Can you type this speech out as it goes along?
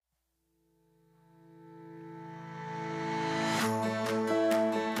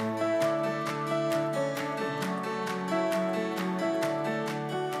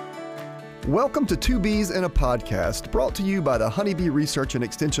Welcome to Two Bees in a Podcast, brought to you by the Honeybee Research and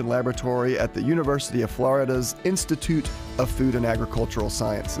Extension Laboratory at the University of Florida's Institute of Food and Agricultural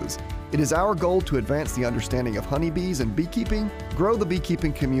Sciences. It is our goal to advance the understanding of honeybees and beekeeping, grow the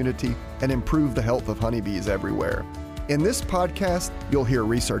beekeeping community, and improve the health of honeybees everywhere. In this podcast, you'll hear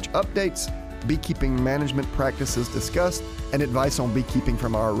research updates, beekeeping management practices discussed, and advice on beekeeping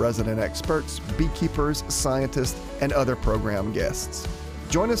from our resident experts, beekeepers, scientists, and other program guests.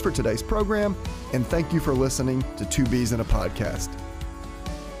 Join us for today's program, and thank you for listening to Two Bees in a Podcast.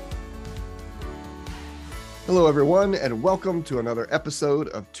 Hello, everyone, and welcome to another episode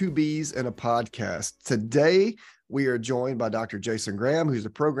of Two Bees in a Podcast. Today, we are joined by Dr. Jason Graham, who's the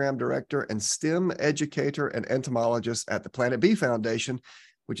program director and STEM educator and entomologist at the Planet Bee Foundation,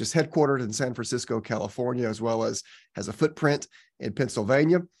 which is headquartered in San Francisco, California, as well as has a footprint in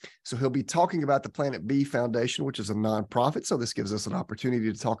Pennsylvania. So he'll be talking about the Planet Bee Foundation, which is a nonprofit. So this gives us an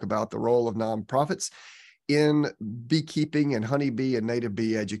opportunity to talk about the role of nonprofits in beekeeping and honeybee and native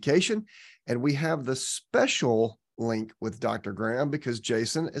bee education. And we have the special link with Dr. Graham because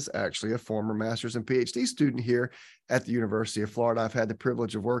Jason is actually a former master's and PhD student here at the University of Florida. I've had the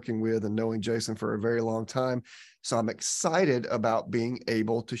privilege of working with and knowing Jason for a very long time. So I'm excited about being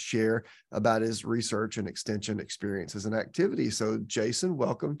able to share about his research and extension experiences and activities. So Jason,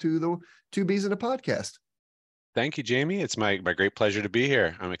 welcome to the Two Bees in a Podcast. Thank you, Jamie. It's my great pleasure to be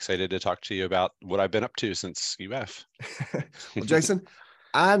here. I'm excited to talk to you about what I've been up to since UF. Well, Jason,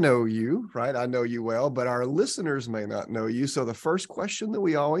 I know you, right? I know you well, but our listeners may not know you. So the first question that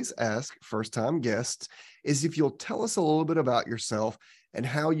we always ask first-time guests is if you'll tell us a little bit about yourself and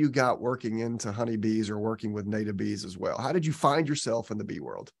how you got working into honeybees or working with native bees as well. How did you find yourself in the bee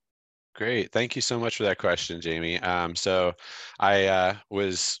world? Great. Thank you so much for that question, Jamie. So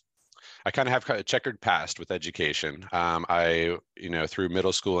I kind of have a checkered past with education. Through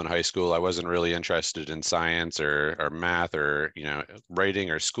middle school and high school, I wasn't really interested in science or math or, writing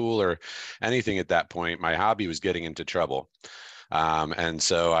or school or anything at that point. My hobby was getting into trouble. And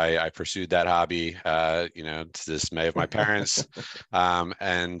so I pursued that hobby, to the dismay of my parents.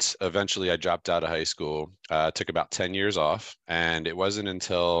 And eventually I dropped out of high school, took about 10 years off. And it wasn't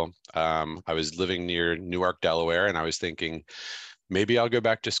until I was living near Newark, Delaware, and I was thinking, maybe I'll go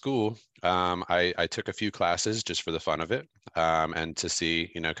back to school. I took a few classes just for the fun of it, and to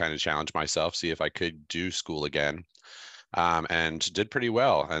see, kind of challenge myself, see if I could do school again, and did pretty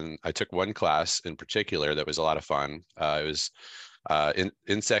well. And I took one class in particular that was a lot of fun. It was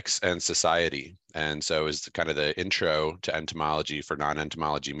Insects and Society. And so it was kind of the intro to entomology for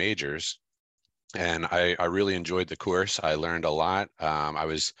non-entomology majors. And I really enjoyed the course. I learned a lot. I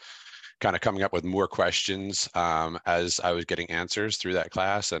was kind of coming up with more questions as I was getting answers through that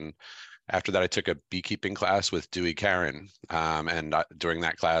class. And after that, I took a beekeeping class with Dewey Karen. During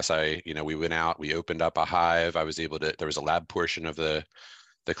that class, we went out, we opened up a hive. There was a lab portion of the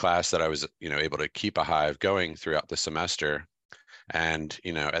class that I was, able to keep a hive going throughout the semester. And,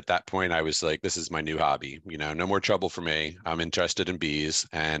 at that point, I was like, this is my new hobby, no more trouble for me. I'm interested in bees.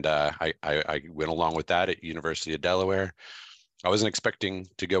 And I went along with that at University of Delaware. I wasn't expecting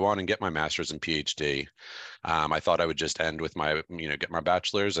to go on and get my master's and PhD. I thought I would just end with my, get my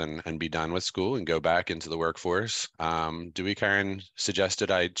bachelor's and be done with school and go back into the workforce. Dewey Karen suggested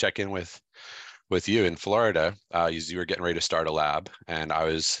I check in with you in Florida, as you were getting ready to start a lab. And I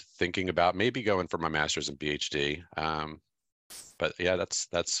was thinking about maybe going for my master's and PhD. But yeah,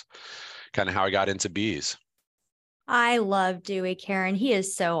 that's kind of how I got into bees. I love Dewey Karen. He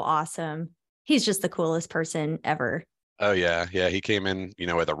is so awesome. He's just the coolest person ever. Oh yeah. He came in,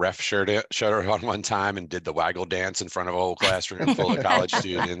 with a ref shirt on one time and did the waggle dance in front of a whole classroom full of college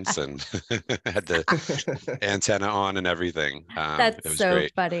students and had the antenna on and everything. That's so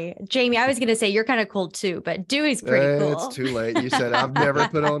great. Funny. Jamie, I was going to say you're kind of cool too, but Dewey's pretty cool. It's too late. You said I've never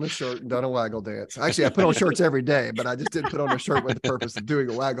put on a shirt and done a waggle dance. Actually, I put on shirts every day, but I just didn't put on a shirt with the purpose of doing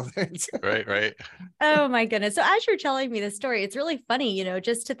a waggle dance. Right. Oh my goodness. So as you're telling me this story, it's really funny,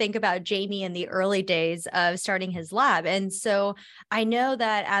 just to think about Jamie in the early days of starting his lab. And so I know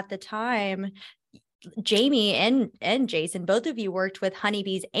that at the time, Jamie and Jason, both of you worked with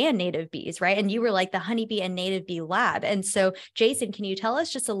honeybees and native bees, right? And you were like the honeybee and native bee lab. And so, Jason, can you tell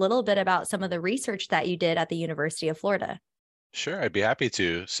us just a little bit about some of the research that you did at the University of Florida? Sure, I'd be happy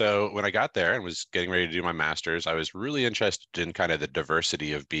to. So when I got there and was getting ready to do my master's, I was really interested in kind of the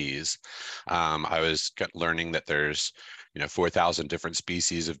diversity of bees. I was learning that there's 4,000 different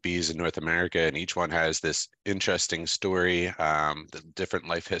species of bees in North America, and each one has this interesting story, the different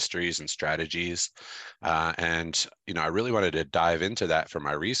life histories and strategies. And I really wanted to dive into that for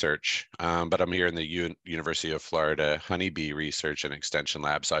my research, but I'm here in the University of Florida Honeybee Research and Extension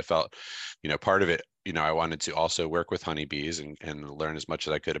Lab. So I felt, part of it, I wanted to also work with honeybees and learn as much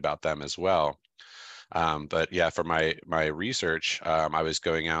as I could about them as well. But yeah, for my research, I was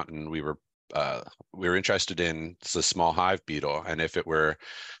going out and we were interested in the small hive beetle, and if it were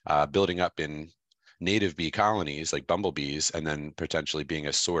building up in native bee colonies like bumblebees, and then potentially being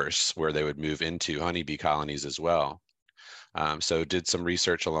a source where they would move into honeybee colonies as well. So did some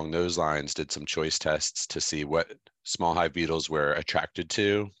research along those lines, did some choice tests to see what small hive beetles were attracted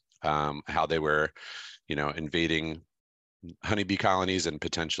to, how they were, invading honeybee colonies and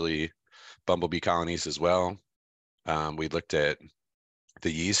potentially bumblebee colonies as well. We looked at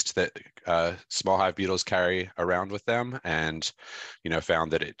the yeast that small hive beetles carry around with them, and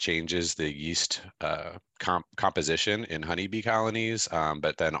found that it changes the yeast composition in honeybee colonies,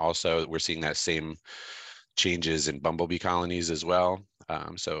 but then also we're seeing that same changes in bumblebee colonies as well.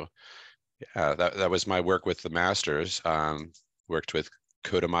 So that was my work with the masters. Worked with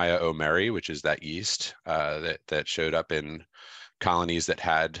Cotomia o'Mary, which is that yeast that showed up in colonies that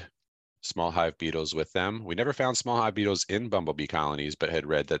had small hive beetles with them. We never found small hive beetles in bumblebee colonies, but had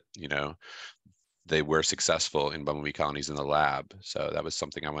read that, they were successful in bumblebee colonies in the lab. So that was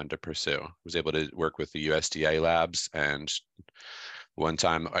something I wanted to pursue. I was able to work with the USDA labs. And one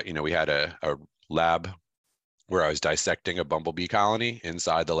time, we had a lab where I was dissecting a bumblebee colony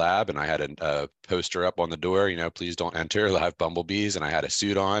inside the lab, and I had a poster up on the door, please don't enter, live bumblebees. And I had a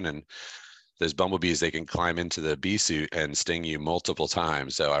suit on, and those bumblebees, they can climb into the bee suit and sting you multiple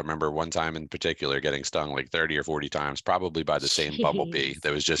times. So I remember one time in particular getting stung like 30 or 40 times, probably by the same bumblebee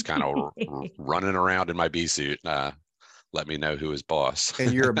that was just kind of running around in my bee suit. Let me know who was boss.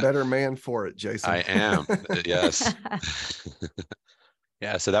 And you're a better man for it, Jason. I am. Yes.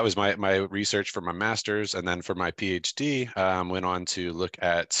 Yeah, so that was my research for my master's, and then for my PhD, went on to look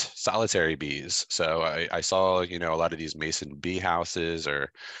at solitary bees. So I saw, a lot of these mason bee houses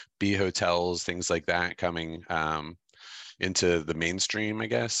or bee hotels, things like that coming into the mainstream, I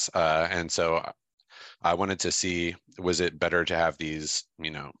guess. And so I wanted to see, was it better to have these,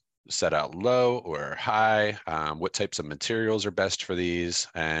 set out low or high? What types of materials are best for these,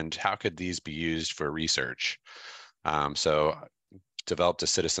 and how could these be used for research? So developed a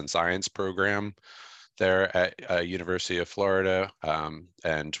citizen science program there at University of Florida,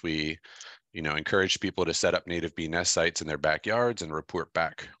 and we, encouraged people to set up native bee nest sites in their backyards and report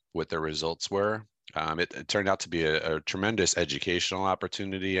back what their results were. It turned out to be a tremendous educational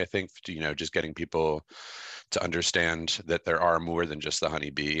opportunity, I think, just getting people to understand that there are more than just the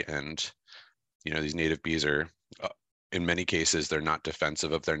honeybee, and these native bees are, in many cases, they're not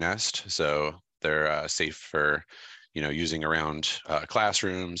defensive of their nest, so they're safe for using around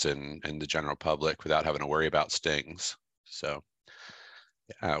classrooms and the general public without having to worry about stings. So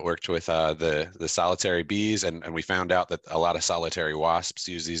worked with the solitary bees, and we found out that a lot of solitary wasps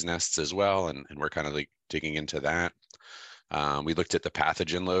use these nests as well, and we're kind of like digging into that. We looked at the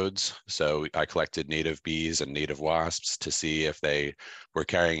pathogen loads. So I collected native bees and native wasps to see if they were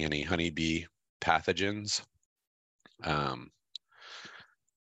carrying any honeybee pathogens.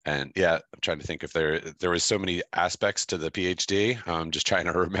 And yeah, I'm trying to think if there was so many aspects to the PhD. I'm just trying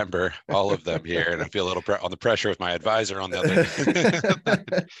to remember all of them here, and I feel a little on the pressure with my advisor on the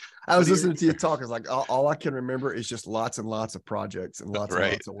other. I was listening to you talk. It's like all I can remember is just lots and lots of projects and lots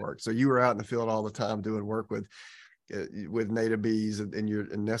and lots of work. So you were out in the field all the time doing work with native bees and your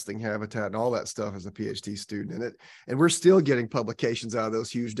nesting habitat and all that stuff as a PhD student. And we're still getting publications out of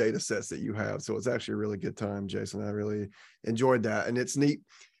those huge data sets that you have. So it's actually a really good time, Jason. I really enjoyed that. And it's neat,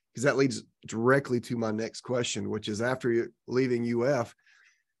 because that leads directly to my next question, which is, after leaving UF,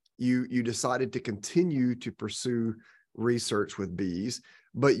 you decided to continue to pursue research with bees,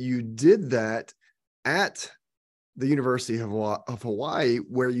 but you did that at the University of Hawaii,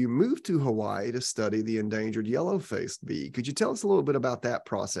 where you moved to Hawaii to study the endangered yellow-faced bee. Could you tell us a little bit about that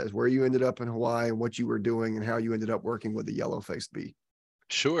process, where you ended up in Hawaii and what you were doing and how you ended up working with the yellow-faced bee?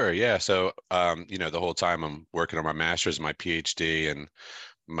 Sure. Yeah. So, the whole time I'm working on my master's and my PhD, and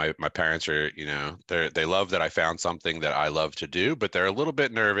my parents are, they love that I found something that I love to do, but they're a little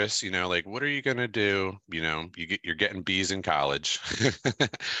bit nervous, like, what are you going to do? You're getting B's in college.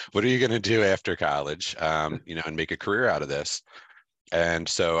 What are you going to do after college? And make a career out of this. And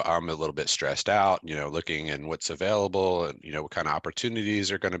so I'm a little bit stressed out, looking and what's available, and, what kind of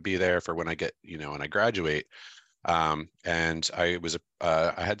opportunities are going to be there for when I get, when I graduate. And I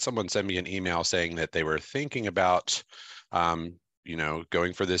had someone send me an email saying that they were thinking about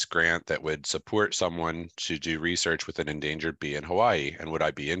going for this grant that would support someone to do research with an endangered bee in Hawaii, and would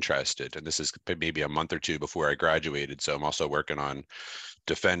I be interested? And this is maybe a month or two before I graduated, so I'm also working on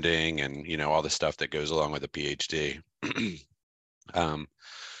defending and all the stuff that goes along with a PhD.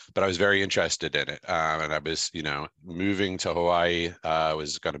 But I was very interested in it, and I was, moving to Hawaii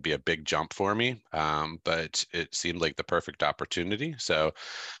was going to be a big jump for me, but it seemed like the perfect opportunity. So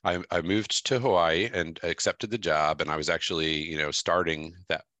I moved to Hawaii and accepted the job, and I was actually, starting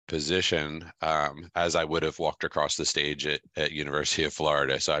that position as I would have walked across the stage at University of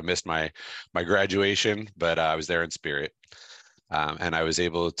Florida. So I missed my graduation, but I was there in spirit, and I was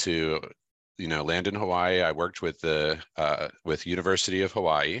able to land in Hawaii. I worked with with University of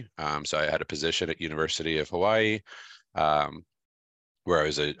Hawaii. So I had a position at University of Hawaii where I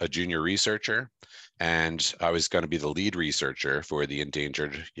was a junior researcher, and I was going to be the lead researcher for the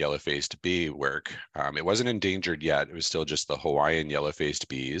endangered yellow-faced bee work. It wasn't endangered yet. It was still just the Hawaiian yellow-faced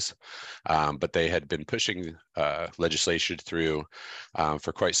bees, but they had been pushing legislation through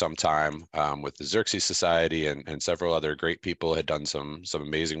for quite some time with the Xerces Society, and several other great people had done some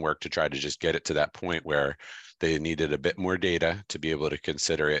amazing work to try to just get it to that point where they needed a bit more data to be able to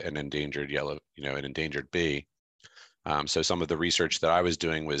consider it an endangered an endangered bee. So some of the research that I was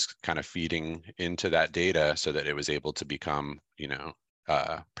doing was kind of feeding into that data so that it was able to become,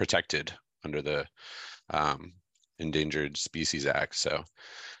 protected under the Endangered Species Act. So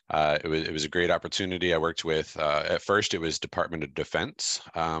it was a great opportunity. I worked with, at first it was Department of Defense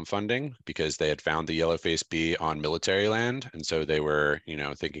funding, because they had found the yellow-faced bee on military land. And so they were,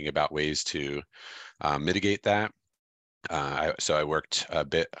 thinking about ways to mitigate that. So I worked a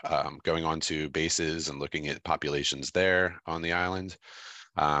bit going on to bases and looking at populations there on the island.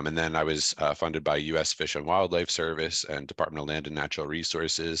 And then I was funded by U.S. Fish and Wildlife Service and Department of Land and Natural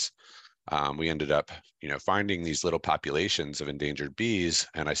Resources. We ended up, finding these little populations of endangered bees,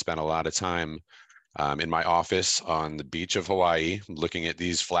 and I spent a lot of time in my office on the beach of Hawaii, looking at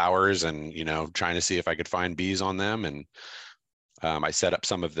these flowers and, trying to see if I could find bees on them. And I set up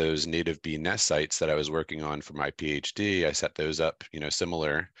some of those native bee nest sites that I was working on for my PhD. I set those up,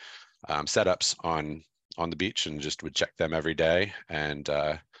 similar setups on the beach, and just would check them every day and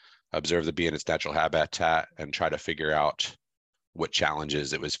observe the bee in its natural habitat and try to figure out what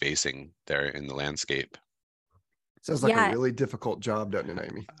challenges it was facing there in the landscape. Sounds like a really difficult job, doesn't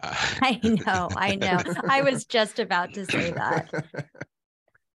it, Amy? I know. I was just about to say that.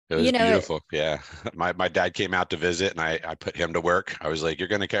 It was beautiful. Yeah. My dad came out to visit, and I put him to work. I was like, you're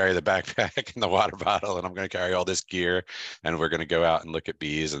going to carry the backpack and the water bottle, and I'm going to carry all this gear, and we're going to go out and look at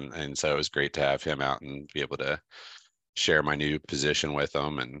bees. And so it was great to have him out and be able to share my new position with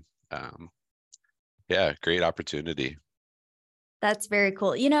him. And great opportunity. That's very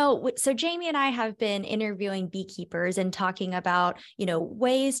cool. So Jamie and I have been interviewing beekeepers and talking about,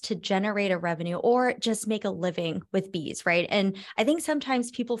 ways to generate a revenue or just make a living with bees, right? And I think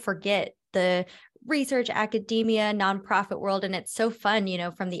sometimes people forget the research, academia, nonprofit world. And it's so fun,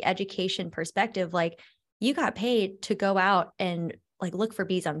 from the education perspective, like you got paid to go out and look for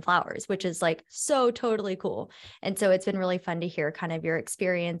bees on flowers, which is so totally cool. And so it's been really fun to hear kind of your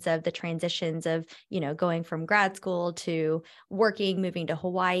experience of the transitions of, going from grad school to working, moving to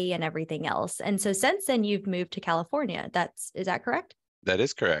Hawaii and everything else. And so since then you've moved to California. Is that correct? That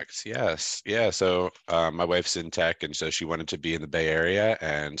is correct. Yes. Yeah. So my wife's in tech, and so she wanted to be in the Bay Area.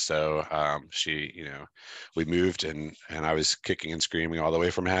 And so she, we moved, and I was kicking and screaming all the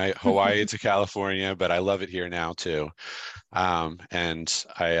way from Hawaii to California, but I love it here now too. And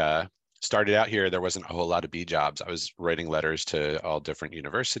I started out here, there wasn't a whole lot of bee jobs. I was writing letters to all different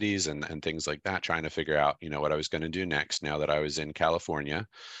universities and things like that, trying to figure out, what I was going to do next now that I was in California.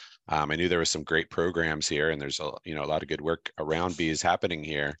 I knew there was some great programs here, and there's a lot of good work around bees happening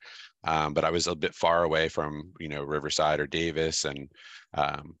here. But I was a bit far away from, Riverside or Davis. And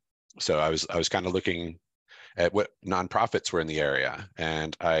so I was kind of looking at what nonprofits were in the area,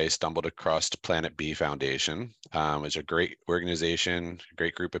 and I stumbled across Planet Bee Foundation. It was a great organization, a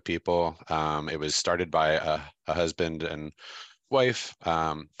great group of people. It was started by a husband and wife,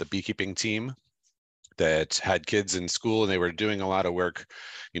 the beekeeping team that had kids in school, and they were doing a lot of work.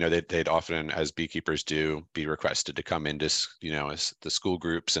 They'd often, as beekeepers do, be requested to come into, as the school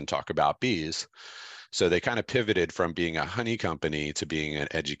groups and talk about bees. So they kind of pivoted from being a honey company to being an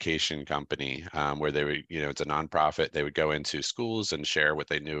education company, where they would, it's a nonprofit. They would go into schools and share what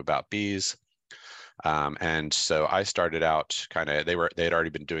they knew about bees. And so I started out they had already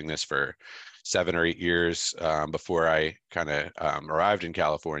been doing this for 7 or 8 years before I kind of arrived in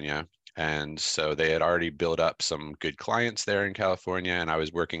California. And so they had already built up some good clients there in California, and I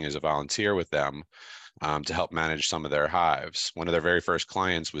was working as a volunteer with them to help manage some of their hives. One of their very first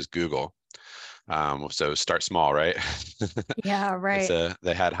clients was Google. So start small, right? Yeah, right.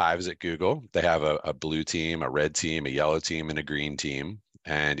 They had hives at Google. They have a blue team, a red team, a yellow team, and a green team.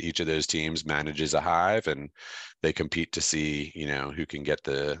 And each of those teams manages a hive, and they compete to see, who can get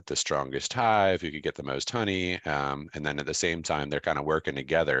the strongest hive, who can get the most honey. And then at the same time, they're kind of working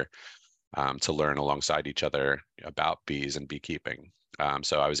together to learn alongside each other about bees and beekeeping.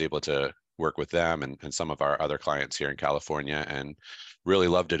 So I was able to work with them and some of our other clients here in California, and really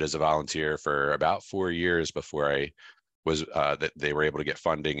loved it as a volunteer for about 4 years before I was that they were able to get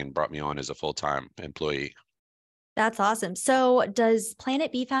funding and brought me on as a full-time employee. That's awesome. So does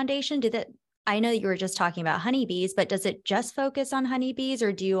Planet Bee Foundation do that? I know you were just talking about honeybees, but does it just focus on honeybees,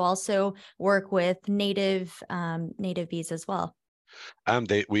 or do you also work with native bees as well?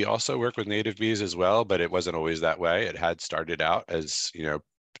 We also work with native bees as well, but it wasn't always that way. It had started out as,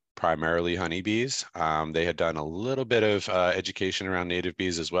 primarily honeybees. They had done a little bit of education around native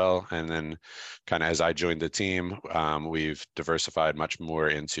bees as well. And then kind of as I joined the team, we've diversified much more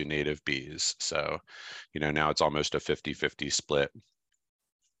into native bees. So, now it's almost a 50-50 split.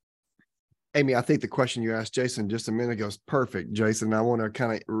 Amy, I think the question you asked Jason just a minute ago is perfect, Jason. I want to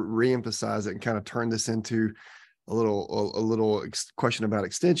kind of reemphasize it and kind of turn this into a little question about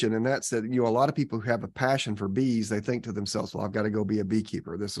extension. And that's that, a lot of people who have a passion for bees, they think to themselves, well, I've got to go be a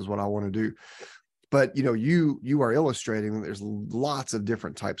beekeeper. This is what I want to do. But, you are illustrating that there's lots of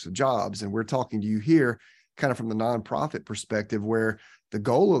different types of jobs. And we're talking to you here kind of from the nonprofit perspective, where the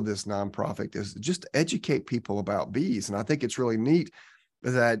goal of this nonprofit is just to educate people about bees. And I think it's really neat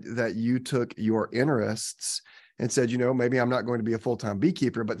that you took your interests and said, maybe I'm not going to be a full-time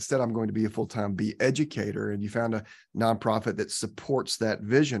beekeeper, but instead I'm going to be a full-time bee educator. And you found a nonprofit that supports that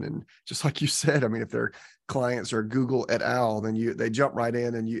vision. And just like you said, I mean, if their clients are Google et al., then they jump right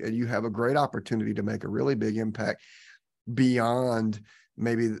in, and you have a great opportunity to make a really big impact beyond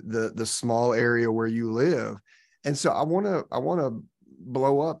maybe the small area where you live. And so I want to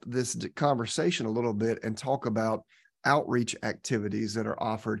blow up this conversation a little bit and talk about outreach activities that are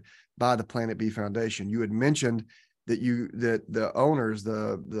offered by the Planet Bee Foundation. You had mentioned that the owners,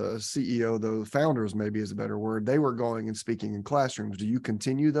 the CEO, the founders, maybe is a better word, they were going and speaking in classrooms. Do you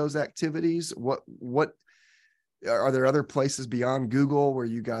continue those activities? What are there other places beyond Google where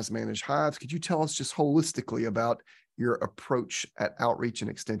you guys manage hives? Could you tell us just holistically about your approach at outreach and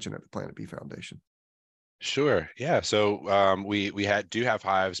extension at the Planet Bee Foundation? Sure. Yeah. So we do have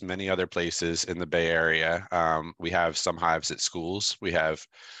hives many other places in the Bay Area. We have some hives at schools. We have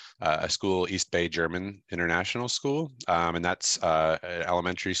a school, East Bay German International School, and that's an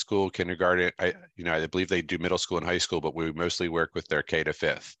elementary school, kindergarten. I believe they do middle school and high school, but we mostly work with their K to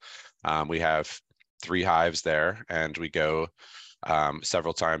 5th. We have 3 hives there, and we go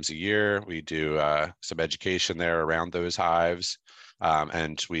several times a year. We do some education there around those hives.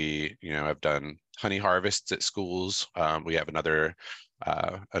 And we, have done honey harvests at schools. We have another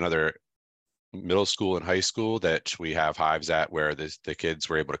middle school and high school that we have hives at, where the kids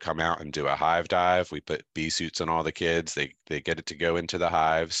were able to come out and do a hive dive. We put bee suits on all the kids. They get it to go into the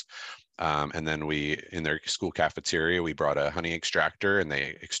hives. And then in their school cafeteria, we brought a honey extractor, and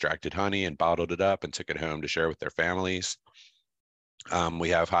they extracted honey and bottled it up and took it home to share with their families. We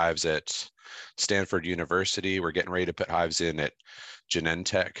have hives at Stanford University. We're getting ready to put hives in at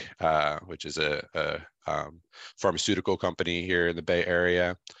Genentech, which is a pharmaceutical company here in the Bay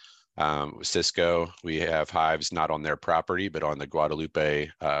Area. With Cisco, we have hives not on their property, but on the Guadalupe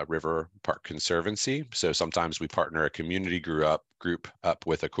River Park Conservancy. So sometimes we partner a community group up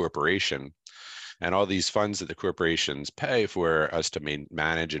with a corporation. And all these funds that the corporations pay for us to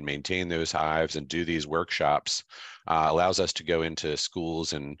manage and maintain those hives and do these workshops allows us to go into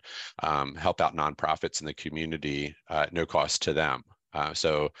schools and help out nonprofits in the community at no cost to them.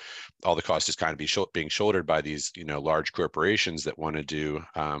 So all the cost is kind of being shouldered by these, large corporations that want to do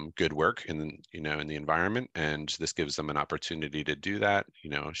good work in the environment. And this gives them an opportunity to do that,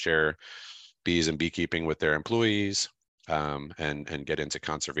 share bees and beekeeping with their employees, and get into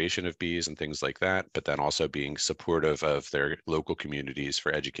conservation of bees and things like that, but then also being supportive of their local communities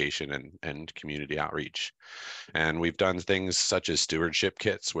for education and community outreach. And we've done things such as stewardship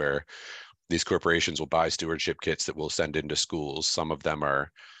kits, where these corporations will buy stewardship kits that we'll send into schools. Some of them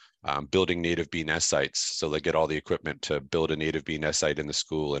are building native bee nest sites. So they get all the equipment to build a native bee nest site in the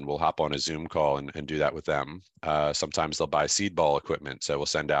school, and we'll hop on a Zoom call and do that with them. Sometimes they'll buy seed ball equipment. So we'll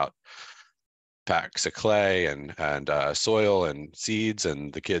send out packs of clay and soil and seeds,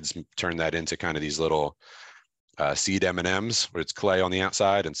 and the kids turn that into kind of these little seed M&Ms, where it's clay on the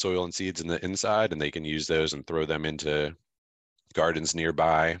outside and soil and seeds in the inside, and they can use those and throw them into gardens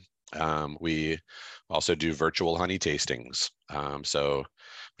nearby. We also do virtual honey tastings. So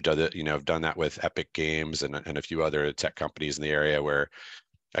I've done that with Epic Games and a few other tech companies in the area where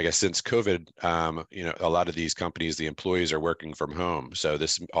I guess since COVID, a lot of these companies, the employees are working from home. So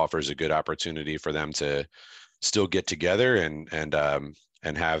this offers a good opportunity for them to still get together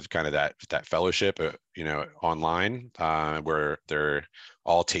and have kind of that fellowship, online, where they're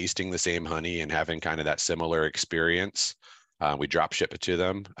all tasting the same honey and having kind of that similar experience. We drop ship it to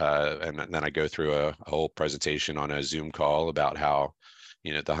them, and then I go through a whole presentation on a Zoom call about how,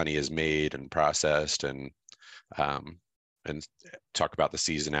 the honey is made and processed, um, and talk about the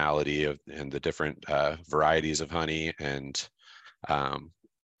seasonality and the different varieties of honey. And yeah,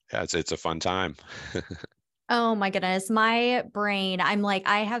 it's a fun time. Oh my goodness. My brain, I'm like,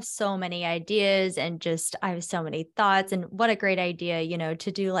 I have so many ideas and just I have so many thoughts. And what a great idea,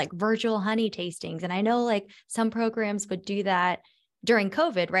 to do like virtual honey tastings. And I know like some programs would do that during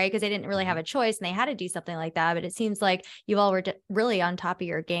COVID, right? Because they didn't really have a choice and they had to do something like that. But it seems like you all were really on top of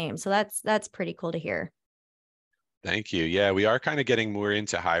your game. So that's pretty cool to hear. Thank you. Yeah, we are kind of getting more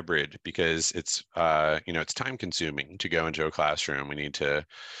into hybrid because it's it's time consuming to go into a classroom. We need to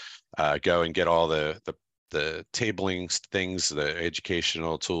go and get all the tabling things, the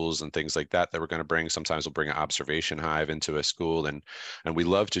educational tools and things like that we're going to bring. Sometimes we'll bring an observation hive into a school, and we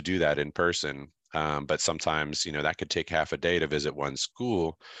love to do that in person. But sometimes, that could take half a day to visit one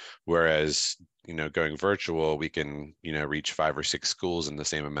school, whereas, going virtual, we can, reach 5 or 6 schools in the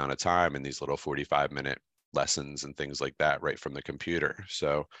same amount of time in these little 45-minute lessons and things like that right from the computer.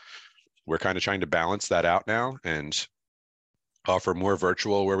 So we're kind of trying to balance that out now and offer more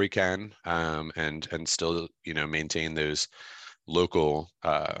virtual where we can, and still, maintain those local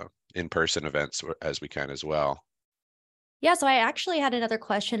in-person events as we can as well. Yeah, so I actually had another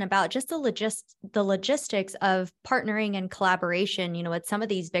question about just the logistics of partnering and collaboration, with some of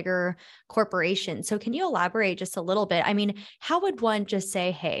these bigger corporations. So can you elaborate just a little bit? I mean, how would one just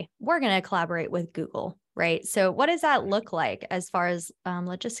say, hey, we're going to collaborate with Google, right? So what does that look like as far as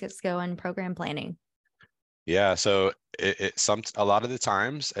logistics go and program planning? Yeah, so a lot of the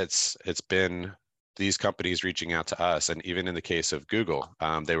times it's been these companies reaching out to us, and even in the case of Google,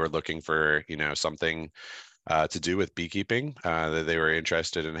 they were looking for something to do with beekeeping. That they were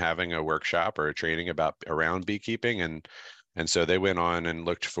interested in having a workshop or a training around beekeeping, and so they went on and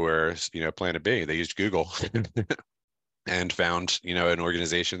looked for Planet Bee. They used Google. And found an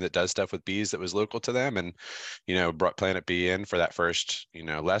organization that does stuff with bees that was local to them, and brought Planet Bee in for that first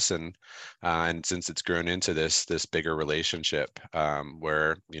lesson, and since it's grown into this bigger relationship,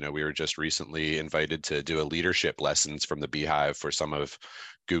 where we were just recently invited to do a leadership lessons from the Beehive for some of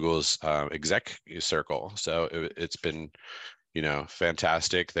Google's exec circle. So it's been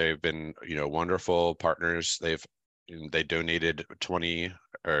fantastic. They've been wonderful partners. They donated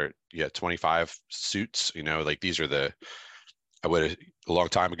 25 suits. Like these are a long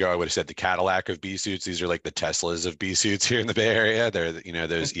time ago, I would have said the Cadillac of bee suits. These are like the Teslas of bee suits here in the Bay Area. They're,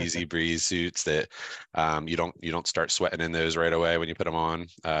 those easy breeze suits that you don't start sweating in those right away when you put them on.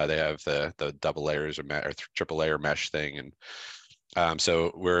 They have the double layers or triple layer mesh thing. And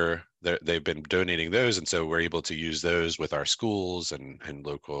so they've been donating those. And so we're able to use those with our schools and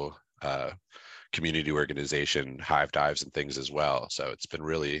local community organization hive dives and things as well. So it's been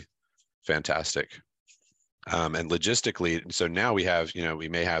really fantastic. And logistically, so now we have, we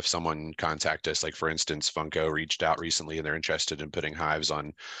may have someone contact us, like for instance, Funko reached out recently and they're interested in putting hives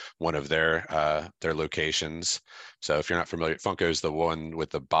on one of their locations. So if you're not familiar, Funko is the one with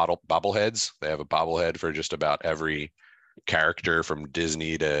the bobbleheads. They have a bobblehead for just about every character from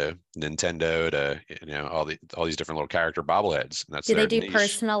Disney to Nintendo to all these different little character bobbleheads. And that's do they do niche.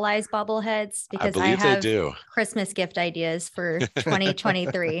 Personalized bobbleheads? Because I have they do. Christmas gift ideas for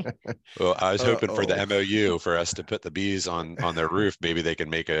 2023. Well, I was hoping for the MOU for us to put the bees on their roof. Maybe they can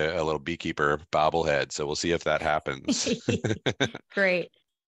make a little beekeeper bobblehead. So we'll see if that happens. Great.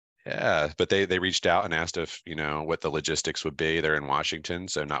 Yeah, but they reached out and asked if, what the logistics would be. They're in Washington,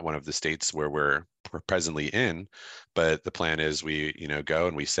 so not one of the states where we're presently in, but the plan is we, go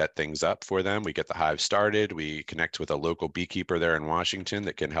and we set things up for them. We get the hive started. We connect with a local beekeeper there in Washington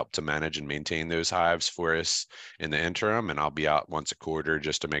that can help to manage and maintain those hives for us in the interim. And I'll be out once a quarter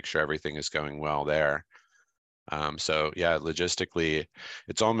just to make sure everything is going well there. So yeah, logistically,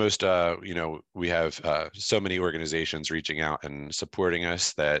 it's almost, we have so many organizations reaching out and supporting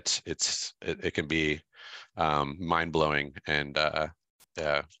us that it can be mind-blowing and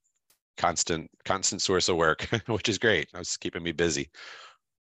constant source of work, which is great. It's keeping me busy.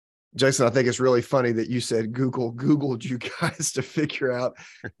 Jason, I think it's really funny that you said Googled you guys to figure out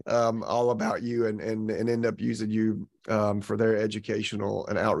all about you and end up using you for their educational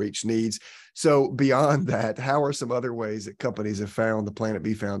and outreach needs. So beyond that, how are some other ways that companies have found the Planet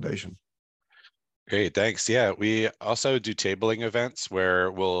B Foundation? Great, thanks. Yeah, we also do tabling events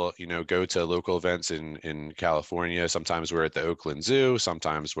where we'll, go to local events in California. Sometimes we're at the Oakland Zoo,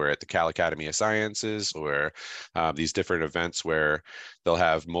 sometimes we're at the Cal Academy of Sciences, or these different events where they'll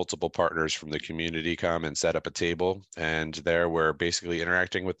have multiple partners from the community come and set up a table. And there we're basically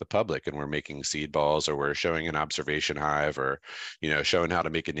interacting with the public, and we're making seed balls, or we're showing an observation hive, or, showing how to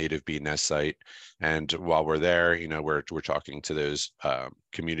make a native bee nest site. And while we're there, we're talking to those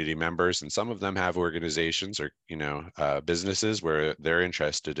community members, and some of them have organizations or businesses where they're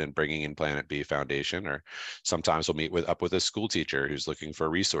interested in bringing in Planet B Foundation. Or sometimes we'll meet up with a school teacher who's looking for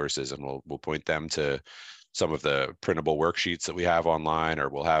resources, and we'll point them to some of the printable worksheets that we have online, or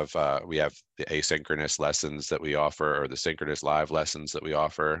we have the asynchronous lessons that we offer, or the synchronous live lessons that we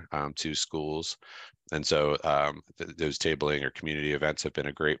offer to schools. And so those tabling or community events have been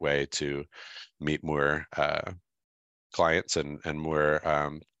a great way to meet more clients and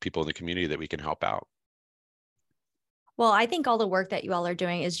more people in the community that we can help out. Well, I think all the work that you all are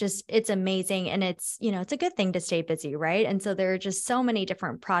doing is it's amazing. And it's a good thing to stay busy, right? And so there are just so many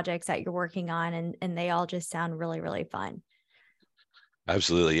different projects that you're working on, and they all just sound really, really fun.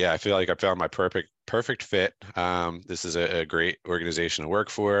 Absolutely. Yeah. I feel like I found my perfect fit. This is a great organization to work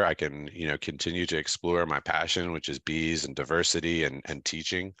for. I can, continue to explore my passion, which is bees and diversity and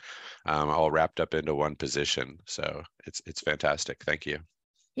teaching, all wrapped up into one position. So it's fantastic. Thank you.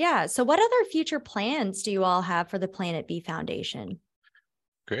 Yeah. So what other future plans do you all have for the Planet B Foundation?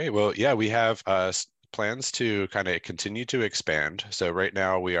 Great. Well, yeah, we have plans to kind of continue to expand. So right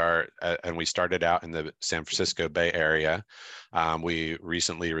now we are, and we started out in the San Francisco Bay Area. We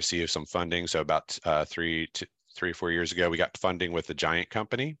recently received some funding. So about 3 or 4 years ago, we got funding with a giant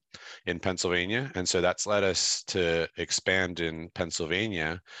company in Pennsylvania. And so that's led us to expand in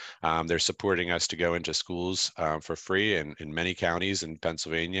Pennsylvania. They're supporting us to go into schools for free in many counties in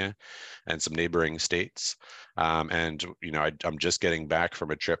Pennsylvania and some neighboring states. And, I'm just getting back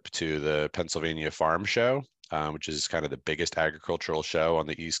from a trip to the Pennsylvania Farm Show, which is kind of the biggest agricultural show on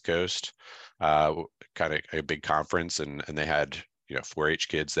the East Coast, kind of a big conference. And they had 4-H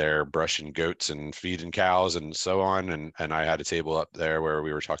kids there brushing goats and feeding cows and so on. And I had a table up there where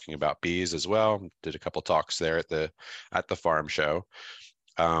we were talking about bees as well. Did a couple talks there at the farm show.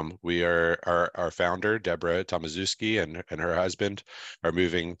 We are our founder, Deborah Tomaszewski, and her husband are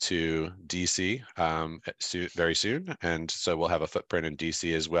moving to DC very soon. And so we'll have a footprint in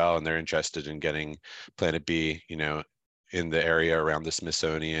DC as well. And they're interested in getting Planet B, in the area around the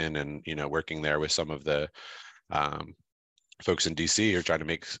Smithsonian, and, working there with some of the folks in DC are trying to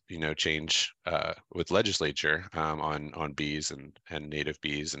make change with legislature on bees and native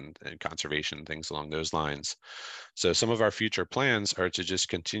bees and conservation, things along those lines. So some of our future plans are to just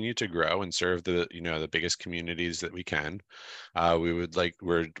continue to grow and serve the the biggest communities that we can.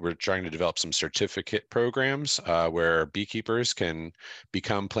 We're trying to develop some certificate programs where beekeepers can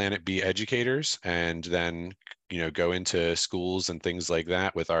become Planet B educators, and then go into schools and things like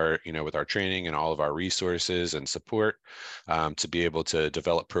that with our training and all of our resources and support to be able to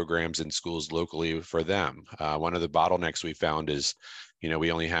develop programs in schools locally for them. One of the bottlenecks we found is,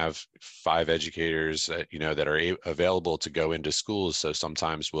 we only have 5 educators that are available to go into schools. So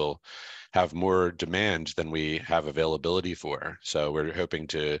sometimes we'll have more demand than we have availability for. So we're hoping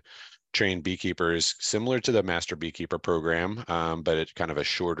to train beekeepers similar to the Master Beekeeper program, but it's kind of a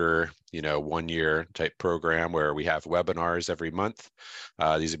shorter, 1-year type program where we have webinars every month.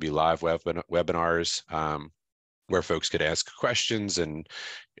 These would be live webinars where folks could ask questions and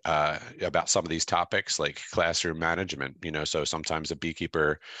about some of these topics like classroom management. So sometimes a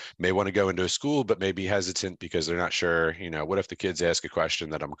beekeeper may want to go into a school, but may be hesitant because they're not sure, what if the kids ask a question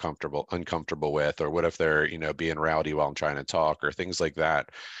that I'm uncomfortable with, or what if they're, being rowdy while I'm trying to talk, or things like that.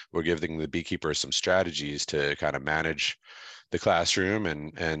 We're giving the beekeepers some strategies to kind of manage the classroom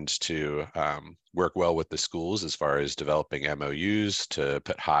and to work well with the schools as far as developing MOUs to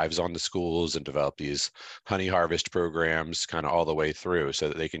put hives on the schools and develop these honey harvest programs kind of all the way through, so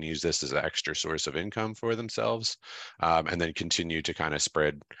that they can use this as an extra source of income for themselves, and then continue to kind of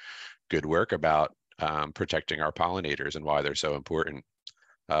spread good work about protecting our pollinators and why they're so important.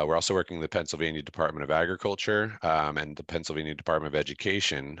 We're also working with the Pennsylvania Department of Agriculture and the Pennsylvania Department of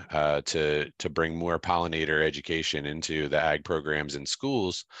Education to bring more pollinator education into the ag programs in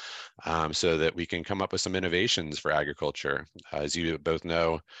schools, so that we can come up with some innovations for agriculture. As you both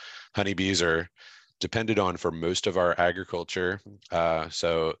know, honeybees are depended on for most of our agriculture.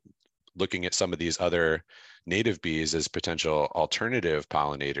 So looking at some of these other native bees as potential alternative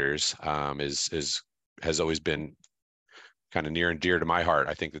pollinators has always been kind of near and dear to my heart.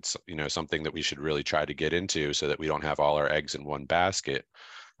 I think it's, something that we should really try to get into so that we don't have all our eggs in one basket.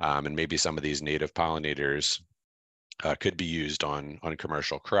 And maybe some of these native pollinators could be used on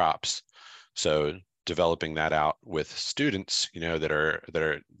commercial crops. So developing that out with students, that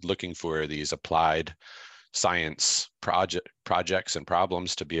are looking for these applied science projects and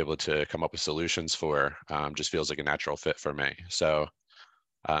problems to be able to come up with solutions for, just feels like a natural fit for me. So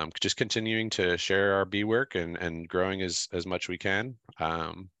just continuing to share our bee work and growing as much we can,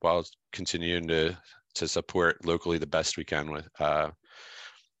 while continuing to support locally the best we can with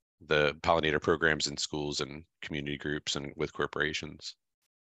the pollinator programs in schools and community groups and with corporations.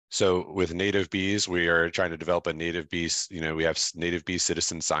 So with native bees, we are trying to develop a native bees, we have native bee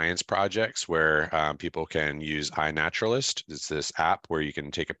citizen science projects where people can use iNaturalist. It's this app where you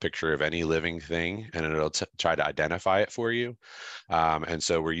can take a picture of any living thing and it'll try to identify it for you. And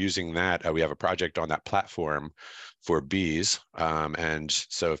so we're using that. We have a project on that platform for bees. And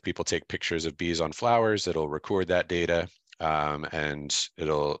so if people take pictures of bees on flowers, it'll record that data. And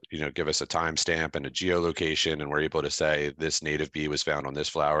it'll, give us a timestamp and a geolocation, and we're able to say this native bee was found on this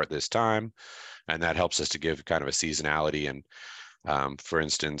flower at this time. And that helps us to give kind of a seasonality. And for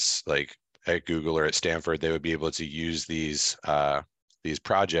instance, like at Google or at Stanford, they would be able to use these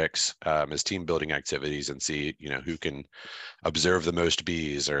projects as team building activities and see, who can observe the most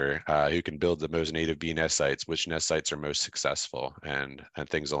bees, or who can build the most native bee nest sites, which nest sites are most successful, and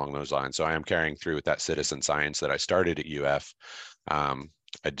things along those lines. So I am carrying through with that citizen science that I started at UF.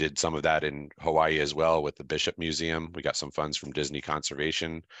 I did some of that in Hawaii as well with the Bishop Museum. We got some funds from Disney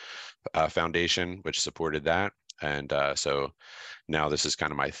Conservation Foundation, which supported that. And so now this is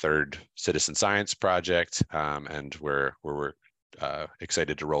kind of my third citizen science project, and we're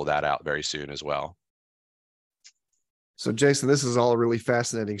excited to roll that out very soon as well. So Jason, this is all a really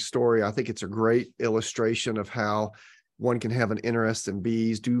fascinating story. I think it's a great illustration of how one can have an interest in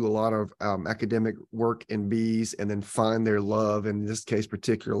bees, do a lot of academic work in bees, and then find their love, in this case,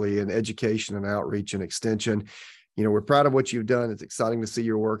 particularly in education and outreach and extension. We're proud of what you've done. It's exciting to see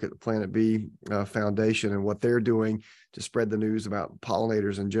your work at the Planet Bee Foundation and what they're doing to spread the news about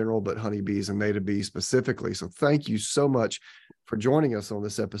pollinators in general, but honeybees and native bees specifically. So thank you so much for joining us on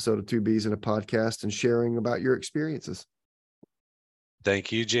this episode of Two Bees in a Podcast and sharing about your experiences.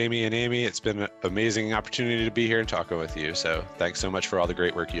 Thank you, Jamie and Amy. It's been an amazing opportunity to be here and talking with you. So thanks so much for all the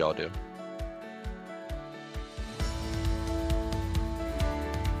great work you all do.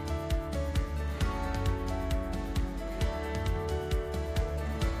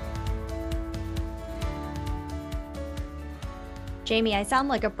 Jamie, I sound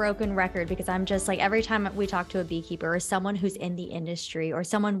like a broken record because I'm just like, every time we talk to a beekeeper or someone who's in the industry or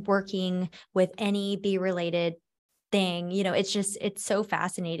someone working with any bee related thing, it's so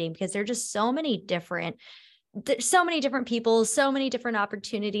fascinating because there are just so many different people, so many different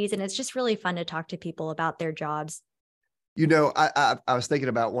opportunities. And it's just really fun to talk to people about their jobs. I was thinking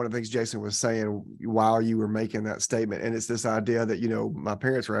about one of the things Jason was saying while you were making that statement. And it's this idea that, my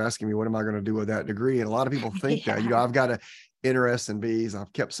parents were asking me, what am I going to do with that degree? And a lot of people think that, I've got an interest in bees.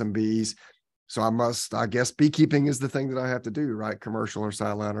 I've kept some bees. So I guess beekeeping is the thing that I have to do, right? Commercial or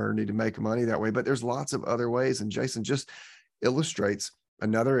sideline, or need to make money that way. But there's lots of other ways. And Jason just illustrates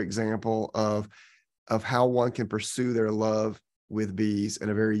another example of how one can pursue their love with bees in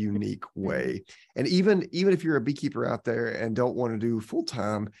a very unique way. And even if you're a beekeeper out there and don't want to do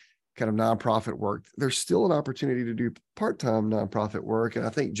full-time kind of nonprofit work, there's still an opportunity to do part-time nonprofit work. And I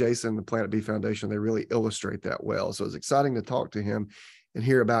think Jason, the Planet Bee Foundation, they really illustrate that well. So it's exciting to talk to him and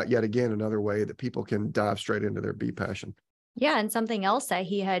hear about yet again another way that people can dive straight into their bee passion. Yeah. And something else that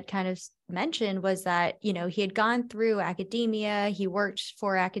he had kind of mentioned was that, he had gone through academia, he worked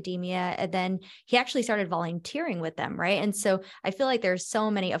for academia, and then he actually started volunteering with them. Right. And so I feel like there's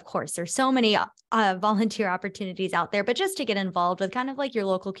so many volunteer opportunities out there, but just to get involved with kind of like your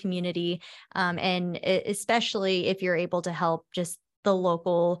local community, and especially if you're able to help just the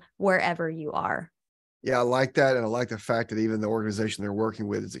local wherever you are. Yeah, I like that. And I like the fact that even the organization they're working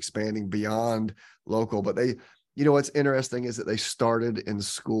with is expanding beyond local, but what's interesting is that they started in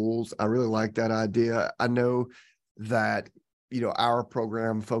schools. I really like that idea. I know that, our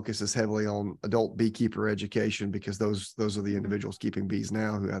program focuses heavily on adult beekeeper education because those are the individuals keeping bees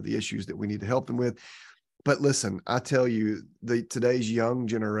now who have the issues that we need to help them with. But listen, I tell you, today's young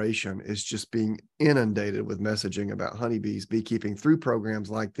generation is just being inundated with messaging about honeybees, beekeeping through programs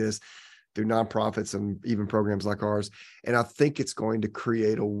like this, through nonprofits and even programs like ours. And I think it's going to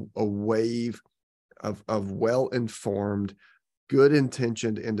create a wave of well-informed good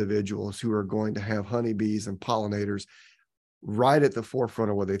intentioned individuals who are going to have honeybees and pollinators right at the forefront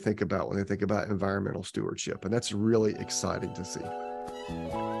of what they think about when they think about environmental stewardship. And that's really exciting to see.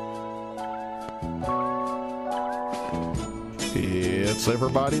 It's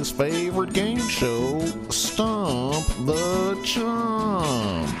everybody's favorite game show, Stump the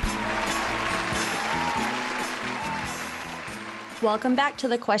Chump. Welcome back to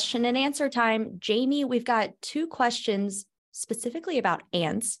the question and answer time. Jamie, we've got 2 questions specifically about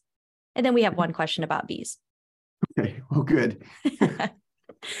ants, and then we have 1 question about bees. Okay, well, good.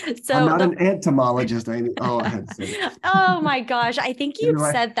 So I'm not an entomologist, Amy. Oh, I had to say that. Oh my gosh. I think you've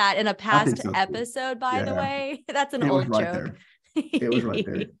said that in a past so, episode, by the way. That's an old right joke. It was right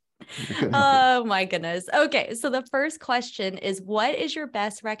there. Oh my goodness. Okay. So the first question is, what is your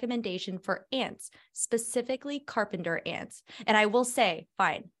best recommendation for ants, specifically carpenter ants? And I will say,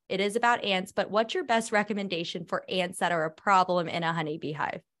 fine, it is about ants, but what's your best recommendation for ants that are a problem in a honeybee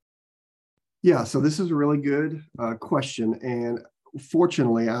hive? Yeah, so this is a really good question. And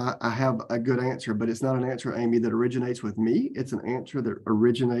fortunately, I have a good answer, but it's not an answer, Amy, that originates with me. It's an answer that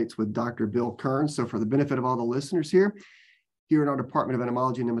originates with Dr. Bill Kern. So for the benefit of all the listeners here in our Department of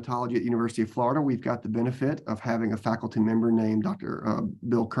Entomology and Nematology at the University of Florida, we've got the benefit of having a faculty member named Dr.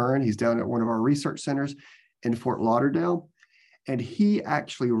 Bill Kern. He's down at one of our research centers in Fort Lauderdale. And he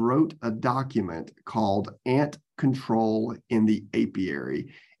actually wrote a document called Ant Control in the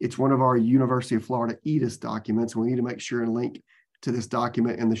Apiary. It's one of our University of Florida EDIS documents. We need to make sure and link to this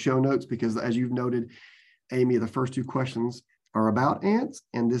document in the show notes because, as you've noted, Amy, the first 2 questions are about ants,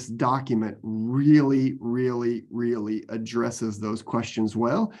 and this document really, really, really addresses those questions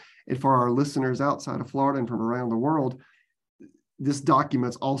well. And for our listeners outside of Florida and from around the world, this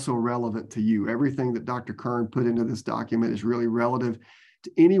document's also relevant to you. Everything that Dr. Kern put into this document is really relative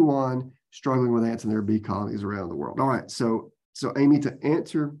to anyone struggling with ants in their bee colonies around the world. All right, so Amy, to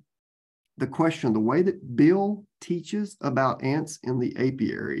answer the question, the way that Bill teaches about ants in the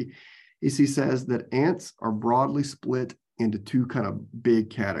apiary is he says that ants are broadly split into 2 kind of big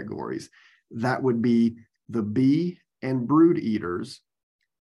categories. That would be the bee and brood eaters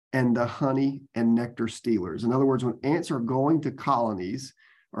and the honey and nectar stealers. In other words, when ants are going to colonies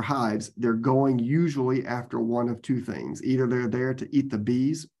or hives, they're going usually after one of 2 things. Either they're there to eat the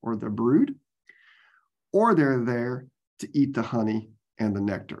bees or the brood, or they're there to eat the honey and the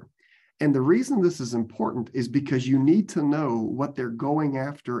nectar. And the reason this is important is because you need to know what they're going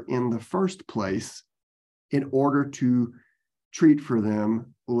after in the first place in order to treat for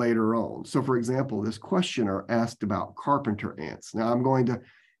them later on. So for example, this questioner asked about carpenter ants. Now I'm going to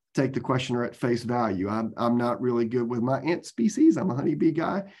take the questioner at face value. I'm not really good with my ant species. I'm a honeybee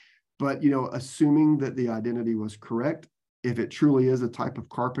guy, but assuming that the identity was correct, if it truly is a type of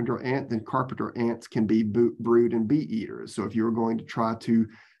carpenter ant, then carpenter ants can be brood and bee eaters. So if you were going to try to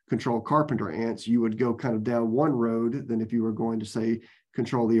control carpenter ants, you would go kind of down one road than if you were going to say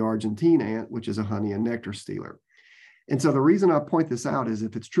control the Argentine ant, which is a honey and nectar stealer. And so the reason I point this out is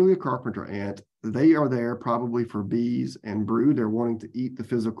if it's truly a carpenter ant, they are there probably for bees and brood. They're wanting to eat the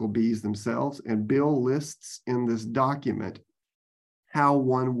physical bees themselves. And Bill lists in this document how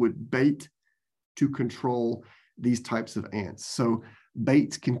one would bait to control these types of ants. So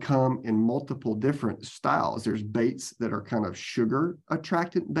baits can come in multiple different styles. There's baits that are kind of sugar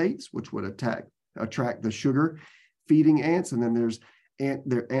attractant baits, which would attract the sugar feeding ants. And then there's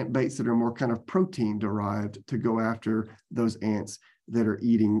ant baits that are more kind of protein derived to go after those ants that are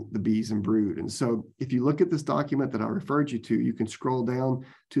eating the bees and brood. And so if you look at this document that I referred you to, you can scroll down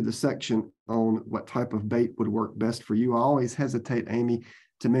to the section on what type of bait would work best for you. I always hesitate, Amy,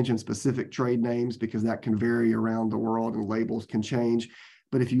 to mention specific trade names because that can vary around the world and labels can change.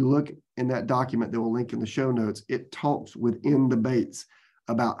 But if you look in that document that we'll link in the show notes, it talks within the baits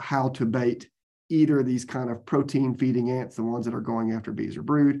about how to bait either these kind of protein feeding ants, the ones that are going after bees or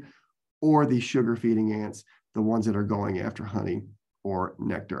brood, or these sugar feeding ants, the ones that are going after honey or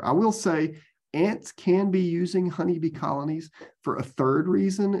nectar. I will say ants can be using honeybee colonies for a third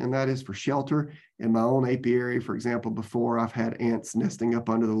reason, and that is for shelter. In my own apiary, for example, before I've had ants nesting up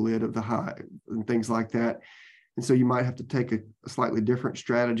under the lid of the hive and things like that. And so you might have to take a slightly different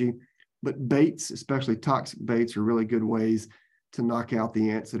strategy. But baits, especially toxic baits, are really good ways to knock out the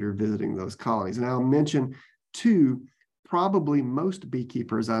ants that are visiting those colonies. And I'll mention too, probably most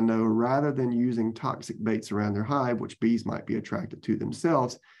beekeepers I know, rather than using toxic baits around their hive, which bees might be attracted to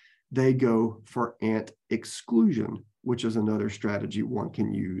themselves, they go for ant exclusion, which is another strategy one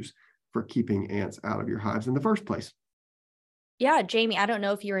can use for keeping ants out of your hives in the first place. Yeah, Jamie, I don't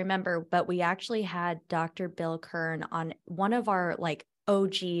know if you remember, but we actually had Dr. Bill Kern on one of our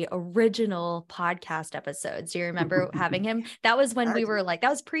OG original podcast episodes. Do you remember having him? That was when we were like, that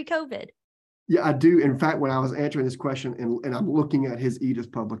was pre-COVID. Yeah, I do. In fact, when I was answering this question and I'm looking at his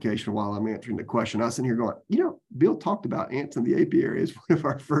Edith publication while I'm answering the question, I was sitting here going, Bill talked about ants in the apiary as one of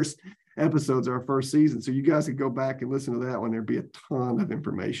our first episodes of our first season. So you guys could go back and listen to that one. There'd be a ton of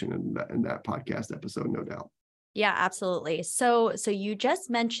information in that podcast episode, no doubt. Yeah, absolutely. So you just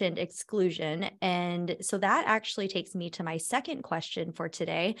mentioned exclusion. And so that actually takes me to my second question for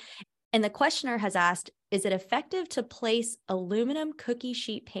today. And the questioner has asked, is it effective to place aluminum cookie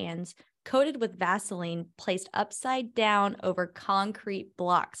sheet pans coated with Vaseline placed upside down over concrete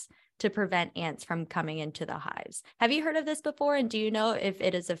blocks to prevent ants from coming into the hives? Have you heard of this before? And do you know if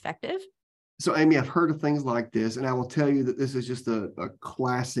it is effective? So, Amy, I've heard of things like this, and I will tell you that this is just a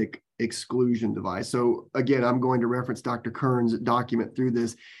classic exclusion device. So again, I'm going to reference Dr. Kern's document through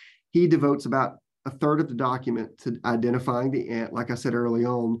this. He devotes about a third of the document to identifying the ant. Like I said early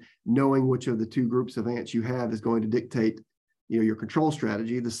on, knowing which of the two groups of ants you have is going to dictate your control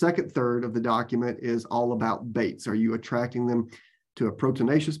strategy. The second third of the document is all about baits. Are you attracting them to a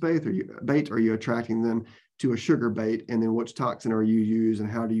proteinaceous bait? Are you attracting them to a sugar bait? And then which toxin are you using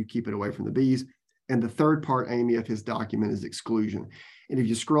and how do you keep it away from the bees? And the third part, Amy, of his document is exclusion. And if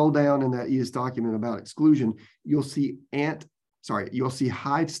you scroll down in that ES document about exclusion, you'll see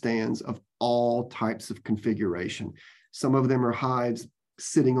hive stands of all types of configuration. Some of them are hives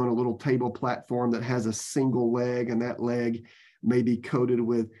sitting on a little table platform that has a single leg, and that leg may be coated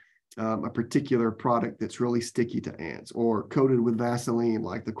with a particular product that's really sticky to ants, or coated with Vaseline,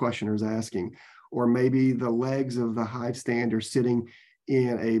 like the questioner is asking, or maybe the legs of the hive stand are sitting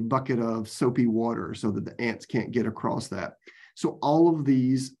in a bucket of soapy water so that the ants can't get across that. So all of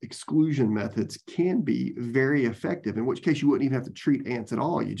these exclusion methods can be very effective, in which case you wouldn't even have to treat ants at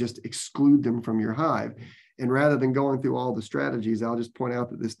all. You just exclude them from your hive. And rather than going through all the strategies, I'll just point out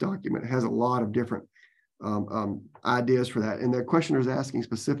that this document has a lot of different ideas for that. And the questioner is asking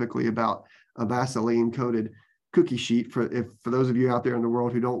specifically about a Vaseline coated cookie sheet. For those of you out there in the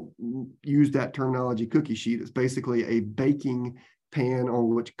world who don't use that terminology, cookie sheet, it's basically a baking pan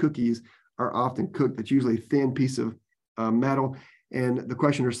on which cookies are often cooked. That's usually a thin piece of metal. And the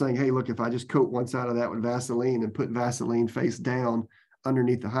questioner is saying, hey, look, if I just coat one side of that with Vaseline and put Vaseline face down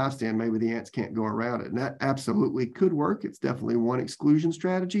underneath the hive stand, maybe the ants can't go around it. And that absolutely could work. It's definitely one exclusion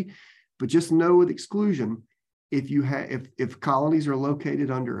strategy. But just know with exclusion, if colonies are located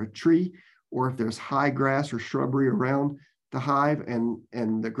under a tree, or if there's high grass or shrubbery around the hive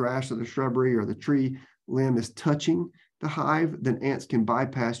and the grass or the shrubbery or the tree limb is touching the hive, then ants can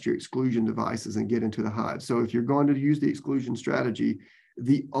bypass your exclusion devices and get into the hive. So if you're going to use the exclusion strategy,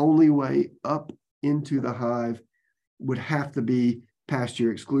 the only way up into the hive would have to be past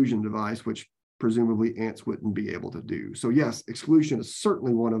your exclusion device, which presumably ants wouldn't be able to do. So yes, exclusion is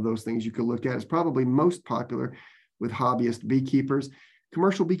certainly one of those things you could look at. It's probably most popular with hobbyist beekeepers.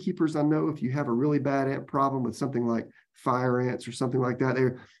 Commercial beekeepers, I know if you have a really bad ant problem with something like fire ants or something like that,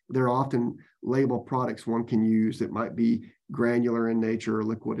 they're often labeled products one can use that might be granular in nature or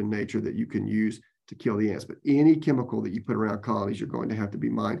liquid in nature that you can use to kill the ants. But any chemical that you put around colonies, you're going to have to be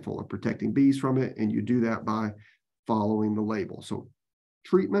mindful of protecting bees from it, and you do that by following the label. So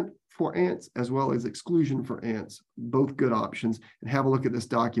treatment for ants as well as exclusion for ants, both good options. And have a look at this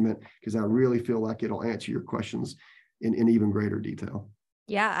document, because I really feel like it'll answer your questions in even greater detail.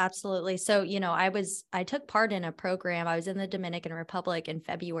 Yeah, absolutely. So, I took part in a program. I was in the Dominican Republic in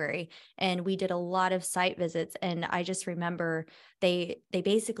February, and we did a lot of site visits. And I just remember they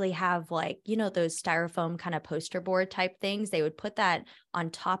basically have those styrofoam kind of poster board type things. They would put that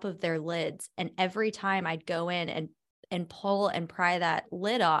on top of their lids. And every time I'd go in and pull and pry that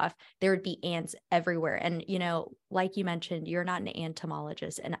lid off, there would be ants everywhere. And, like you mentioned, you're not an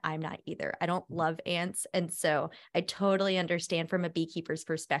entomologist, and I'm not either. I don't love ants. And so I totally understand from a beekeeper's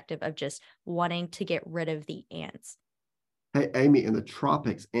perspective of just wanting to get rid of the ants. Hey, Amy, in the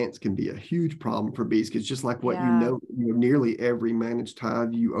tropics, ants can be a huge problem for bees, because just like what you know, nearly every managed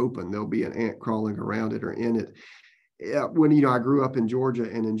hive you open, there'll be an ant crawling around it or in it. When I grew up in Georgia,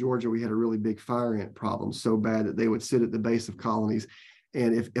 and in Georgia we had a really big fire ant problem, so bad that they would sit at the base of colonies,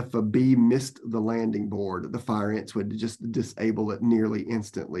 and if a bee missed the landing board, the fire ants would just disable it nearly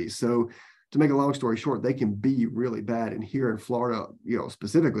instantly. So to make a long story short, they can be really bad. And here in Florida,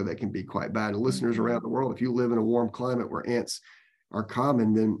 specifically, they can be quite bad. And listeners around the world, if you live in a warm climate where ants are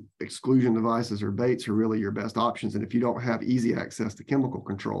common, then exclusion devices or baits are really your best options. And if you don't have easy access to chemical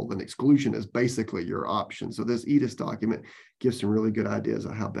control, then exclusion is basically your option. So this EDIS document gives some really good ideas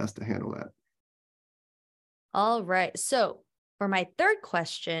on how best to handle that. All right. So for my third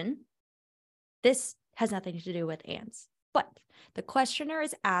question, this has nothing to do with ants. But the questioner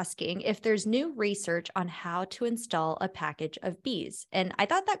is asking if there's new research on how to install a package of bees. And I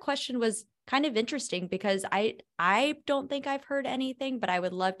thought that question was kind of interesting because I don't think I've heard anything, but I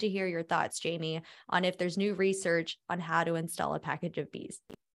would love to hear your thoughts, Jamie, on if there's new research on how to install a package of bees.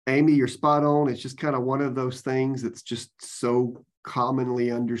 Amy, you're spot on. It's just kind of one of those things that's just so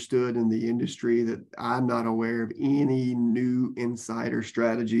commonly understood in the industry that I'm not aware of any new insight or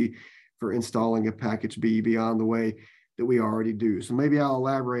strategy for installing a package bee beyond the way that we already do. So maybe I'll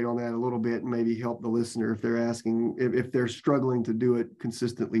elaborate on that a little bit and maybe help the listener if they're asking, if they're struggling to do it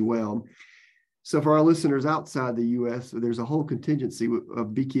consistently well. So for our listeners outside the U.S., there's a whole contingency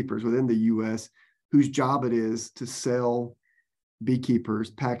of beekeepers within the U.S. whose job it is to sell beekeepers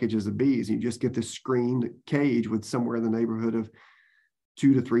packages of bees. You just get this screened cage with somewhere in the neighborhood of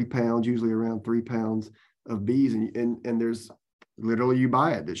 2 to 3 pounds, usually around 3 pounds of bees. And there's literally, you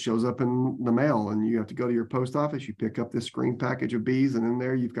buy it. It shows up in the mail and you have to go to your post office. You pick up this screened package of bees, and in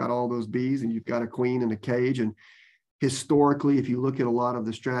there you've got all those bees and you've got a queen in a cage. And historically, if you look at a lot of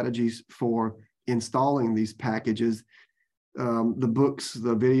the strategies for installing these packages, the books,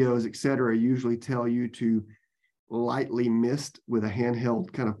 the videos, et cetera, usually tell you to lightly mist with a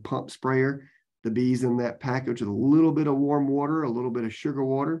handheld kind of pump sprayer the bees in that package with a little bit of warm water, a little bit of sugar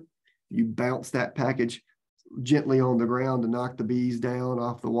water. You bounce that package gently on the ground to knock the bees down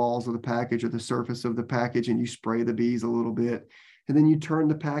off the walls of the package or the surface of the package, and you spray the bees a little bit. And then you turn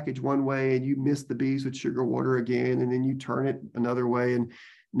the package one way and you mist the bees with sugar water again, and then you turn it another way and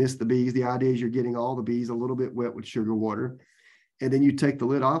mist the bees. The idea is you're getting all the bees a little bit wet with sugar water. And then you take the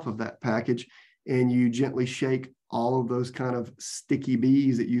lid off of that package and you gently shake all of those kind of sticky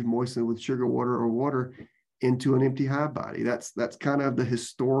bees that you've moistened with sugar water or water into an empty hive body. That's kind of the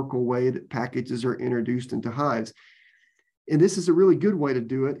historical way that packages are introduced into hives. And this is a really good way to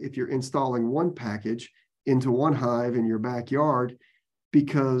do it if you're installing one package into one hive in your backyard,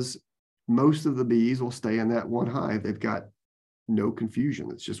 because most of the bees will stay in that one hive. They've got no confusion.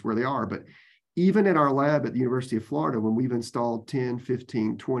 It's just where they are. But even in our lab at the University of Florida, when we've installed 10,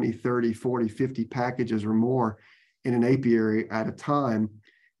 15, 20, 30, 40, 50 packages or more in an apiary at a time,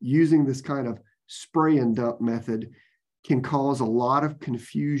 using this kind of spray and dump method can cause a lot of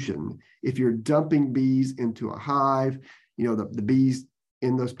confusion. If you're dumping bees into a hive, the bees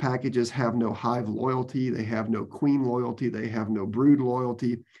in those packages have no hive loyalty, they have no queen loyalty, they have no brood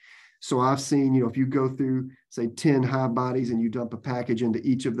loyalty. So I've seen, if you go through, say, 10 hive bodies and you dump a package into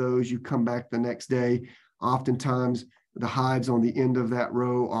each of those, you come back the next day, oftentimes the hives on the end of that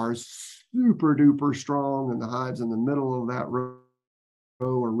row are super duper strong and the hives in the middle of that row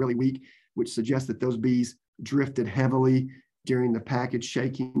are really weak, which suggests that those bees drifted heavily during the package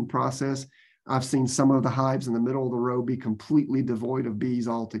shaking process. I've seen some of the hives in the middle of the row be completely devoid of bees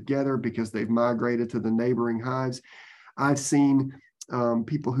altogether because they've migrated to the neighboring hives. I've seen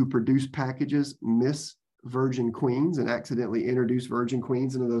people who produce packages miss virgin queens and accidentally introduce virgin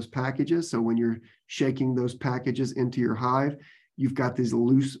queens into those packages. So when you're shaking those packages into your hive, you've got these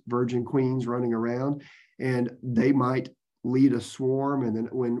loose virgin queens running around, and they might lead a swarm. And then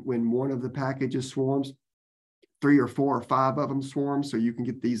when one of the packages swarms, 3 or 4 or 5 of them swarm. So you can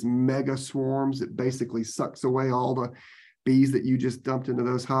get these mega swarms that basically sucks away all the bees that you just dumped into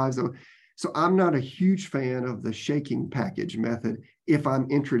those hives. So I'm not a huge fan of the shaking package method if I'm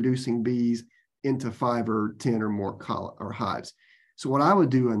introducing bees into 5 or 10 or more hives. So what I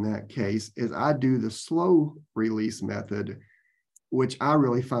would do in that case is I do the slow release method, which I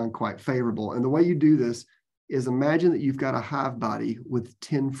really find quite favorable. And the way you do this is, imagine that you've got a hive body with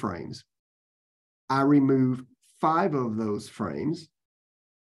 10 frames. I remove 5 of those frames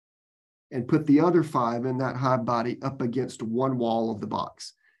and put the other 5 in that hive body up against one wall of the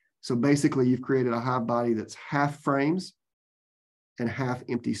box. So basically you've created a hive body that's half frames and half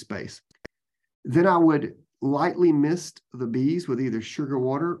empty space. Then I would lightly mist the bees with either sugar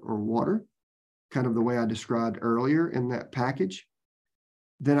water or water, kind of the way I described earlier in that package.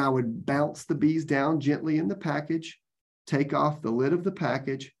 Then I would bounce the bees down gently in the package, take off the lid of the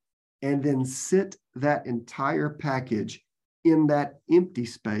package, and then sit that entire package in that empty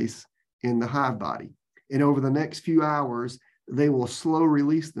space in the hive body. And over the next few hours, they will slow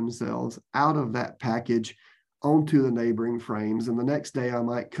release themselves out of that package onto the neighboring frames. And the next day I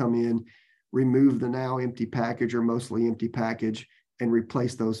might come in, remove the now empty package or mostly empty package, and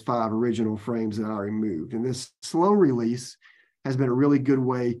replace those 5 original frames that I removed. And this slow release has been a really good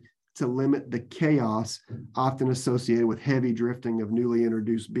way to limit the chaos often associated with heavy drifting of newly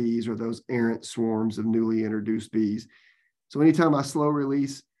introduced bees or those errant swarms of newly introduced bees. So anytime I slow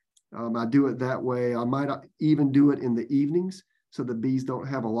release, I do it that way. I might even do it in the evenings so the bees don't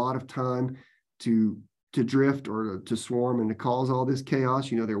have a lot of time to to drift or to swarm and to cause all this chaos.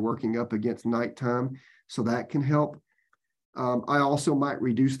 They're working up against nighttime, so that can help. I also might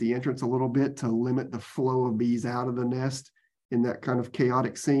reduce the entrance a little bit to limit the flow of bees out of the nest in that kind of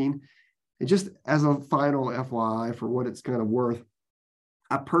chaotic scene. And just as a final FYI for what it's kind of worth,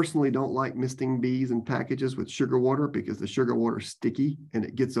 I personally don't like misting bees in packages with sugar water because the sugar water is sticky and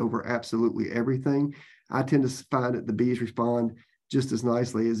it gets over absolutely everything. I tend to find that the bees respond just as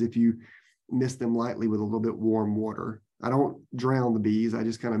nicely as if you mist them lightly with a little bit warm water. I don't drown the bees. I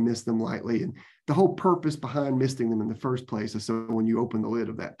just kind of mist them lightly. And the whole purpose behind misting them in the first place is so when you open the lid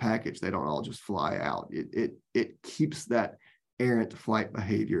of that package, they don't all just fly out. It keeps that errant flight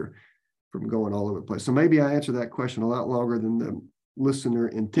behavior from going all over the place. So maybe I answered that question a lot longer than the listener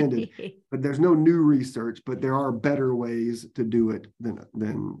intended, but there's no new research, but there are better ways to do it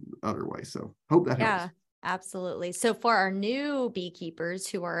than other ways. So hope that helps. Absolutely. So for our new beekeepers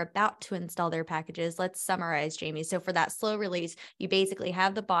who are about to install their packages, let's summarize, Jamie. So for that slow release, you basically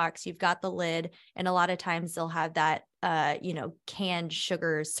have the box, you've got the lid, and a lot of times they'll have that, canned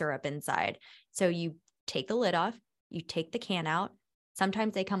sugar syrup inside. So you take the lid off, you take the can out.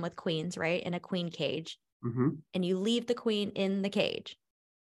 Sometimes they come with queens, right? In a queen cage. Mm-hmm. And you leave the queen in the cage.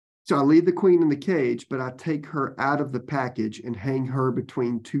 So I leave the queen in the cage, but I take her out of the package and hang her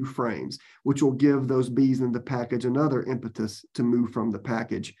between two frames, which will give those bees in the package another impetus to move from the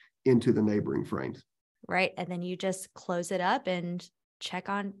package into the neighboring frames. Right. And then you just close it up and check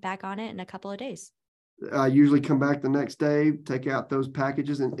back on it in a couple of days. I usually come back the next day, take out those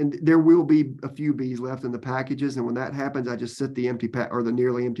packages, and there will be a few bees left in the packages. And when that happens, I just sit the empty or the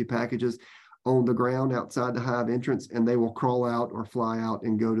nearly empty packages on the ground outside the hive entrance, and they will crawl out or fly out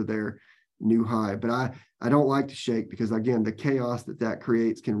and go to their new hive. But I don't like to shake because, again, the chaos that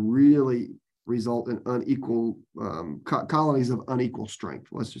creates can really result in unequal colonies of unequal strength.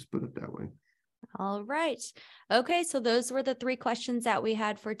 Let's just put it that way. All right. Okay. So those were the 3 questions that we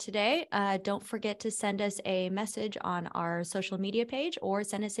had for today. Don't forget to send us a message on our social media page or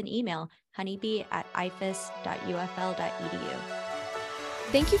send us an email, honeybee@ifas.ufl.edu.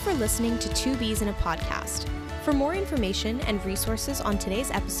 Thank you for listening to Two Bees in a Podcast. For more information and resources on today's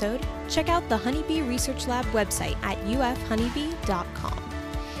episode, check out the Honeybee Research Lab website at ufhoneybee.com.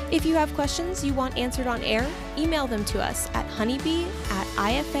 If you have questions you want answered on air, email them to us at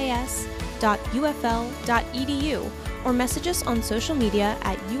honeybee@ifas.ufl.edu or message us on social media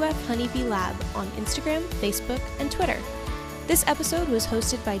at ufhoneybeelab on Instagram, Facebook, and Twitter. This episode was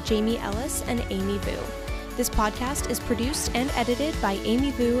hosted by Jamie Ellis and Amy Vu. This podcast is produced and edited by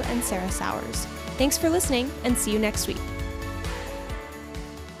Amy Vu and Sarah Sowers. Thanks for listening, and see you next week.